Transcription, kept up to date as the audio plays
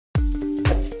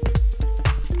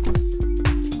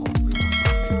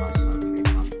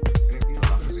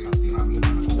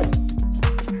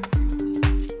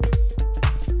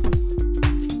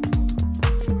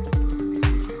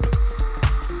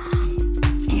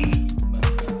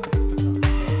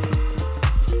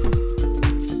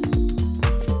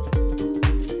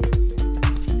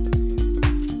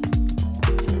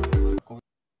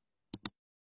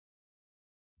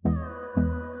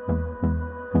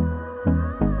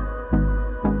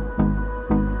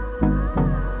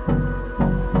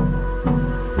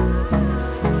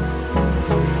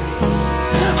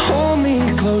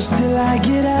close till I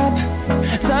get up.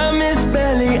 Time is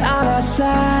barely on our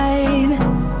side.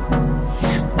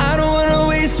 I don't wanna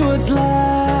waste what's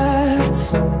left.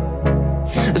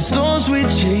 The storms we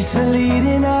chase are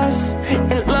leading us,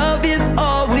 and love is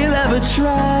all we'll ever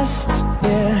trust.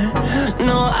 Yeah,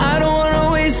 no, I don't wanna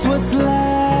waste what's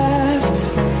left.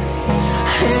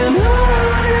 And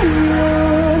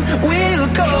on we'll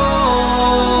go,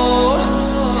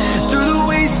 through the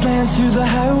wastelands, through the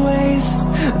highways,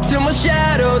 till my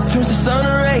shadow turns to sun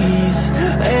rays.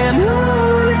 And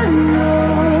on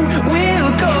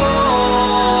we'll go,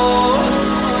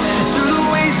 through the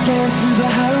wastelands, through the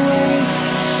highways,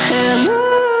 and on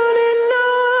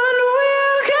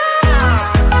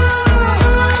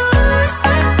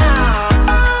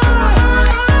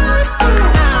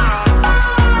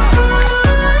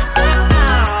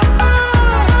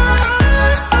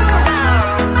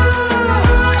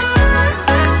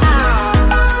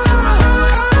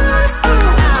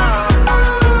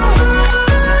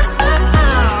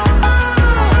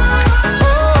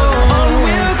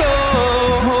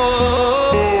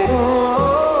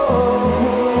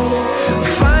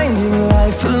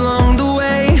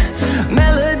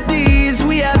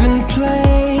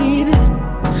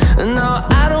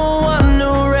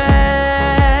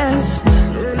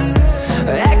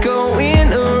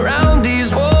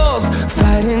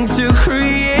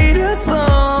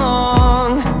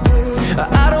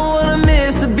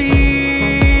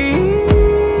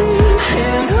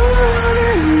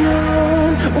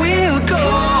we'll go.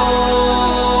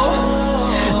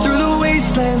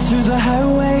 Through the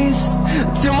highways,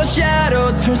 till my shadow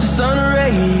turns to sun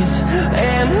rays.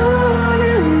 And on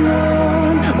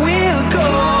we'll go,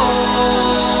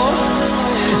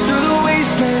 through the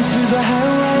wastelands, through the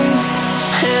highways,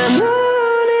 and on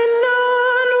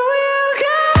we'll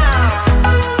go.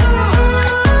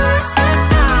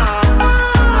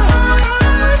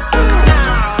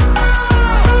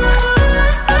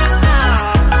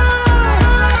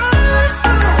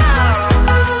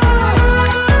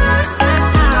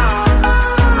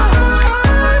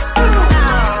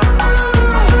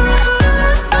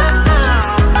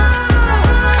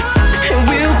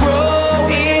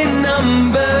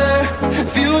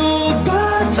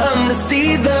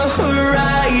 See the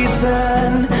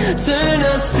horizon, turn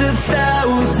us to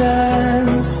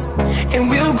thousands, and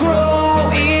we'll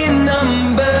grow in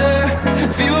number,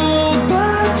 fueled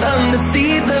by them. To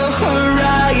see the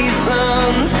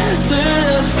horizon, turn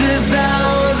us to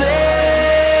thousands,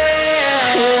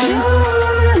 and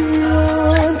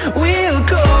on we'll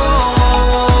go,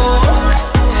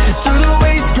 through the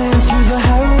wastelands, through the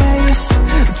highways,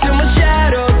 till my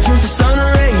shadow turns to sun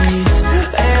rays.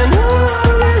 And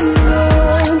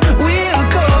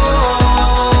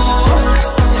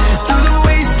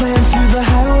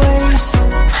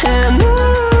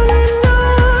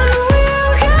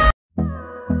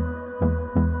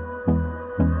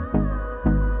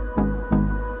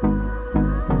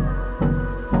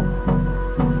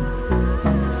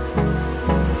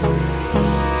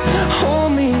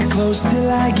close till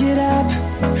I get up.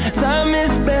 Time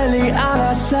is barely on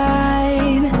our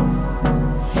side.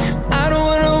 I don't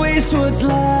wanna waste what's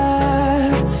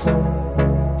left.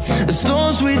 The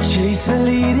storms we chase are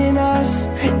leading us,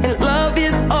 and love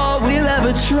is all we'll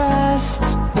ever trust.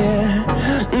 Yeah,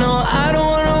 no, I don't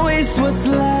wanna waste what's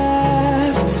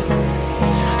left.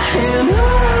 And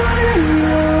on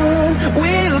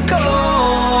we'll go,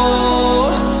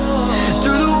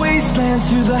 through the wastelands,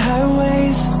 through the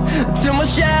highways, till my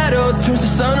shadow turns to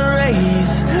sun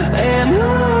rays. And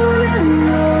on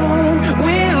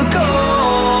we'll go,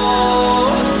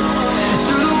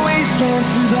 through the wastelands,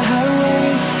 through the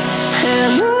highways,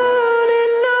 and on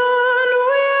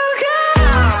we'll go.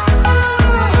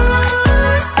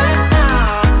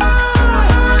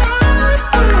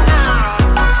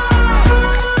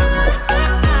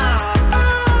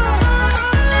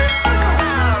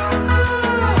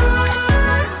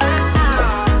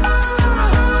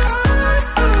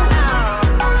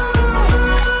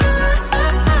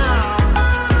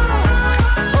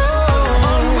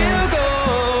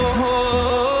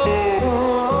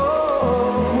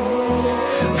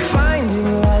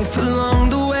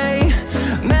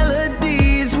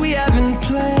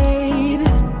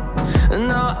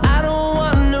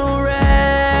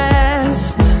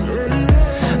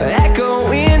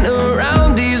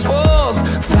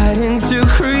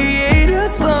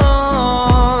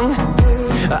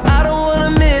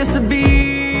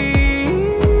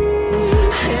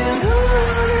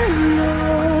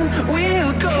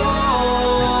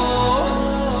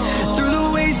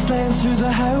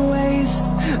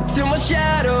 till my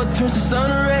shadow turns to sun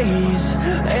rays.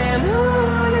 And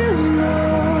on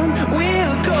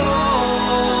we'll go.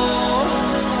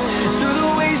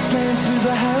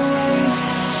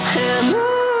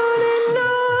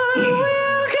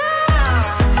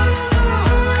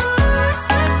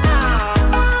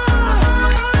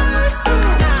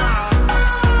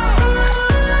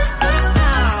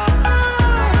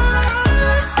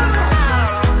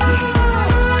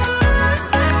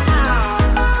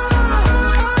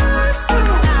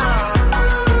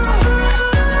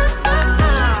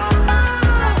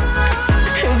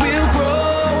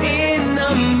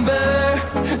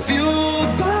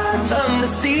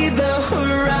 the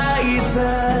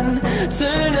horizon,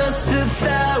 turn us to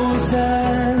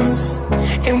thousands,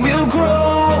 and we'll grow